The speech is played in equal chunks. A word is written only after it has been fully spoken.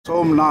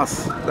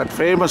Somnath, that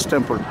famous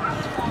temple.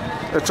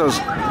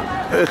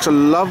 It's a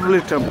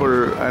lovely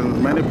temple,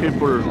 and many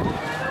people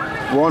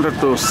wanted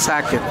to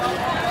sack it.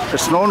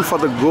 It's known for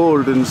the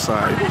gold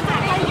inside.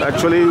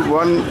 Actually,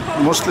 one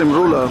Muslim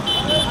ruler,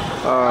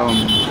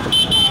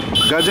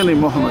 Ghajani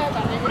Muhammad,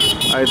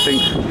 I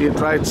think he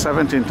tried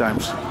 17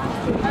 times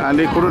and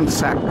he couldn't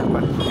sack,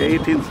 but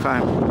 18th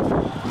time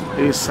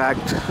he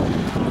sacked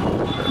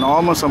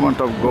enormous amount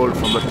of gold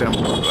from the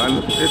temple,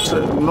 and it's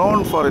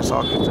known for its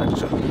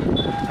architecture.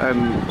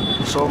 And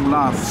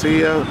Somnath, see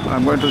here,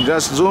 I'm going to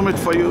just zoom it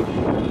for you.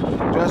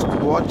 Just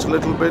watch a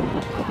little bit.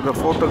 The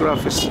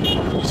photograph is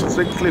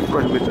strictly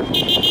prohibited.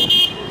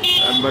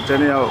 But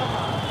anyhow,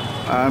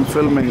 I'm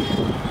filming,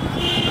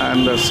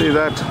 and see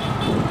that.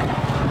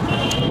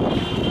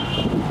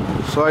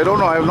 So I don't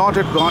know, I have not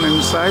yet gone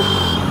inside,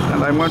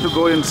 and I'm going to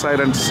go inside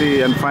and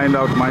see and find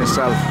out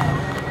myself.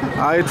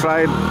 I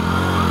tried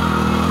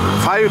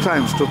 5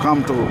 times to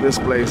come to this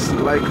place,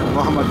 like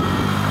Muhammad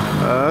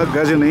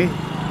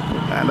Ghajani,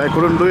 and I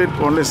couldn't do it.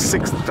 Only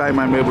 6th time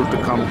I'm able to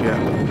come here.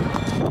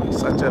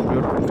 Such a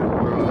beautiful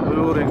temple,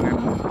 alluring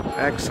and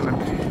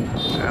excellent.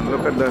 And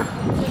look at the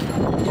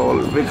whole.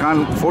 We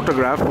can't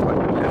photograph, but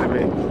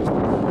anyway,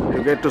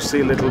 you get to see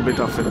a little bit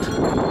of it.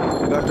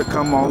 You got to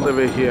come all the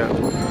way here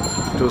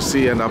to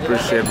see and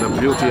appreciate the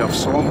beauty of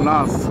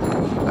Somnath.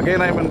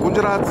 Again, I'm in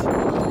Gujarat,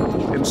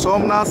 in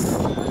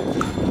Somnath.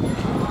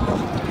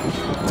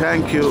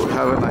 Thank you.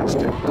 Have a nice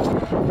day.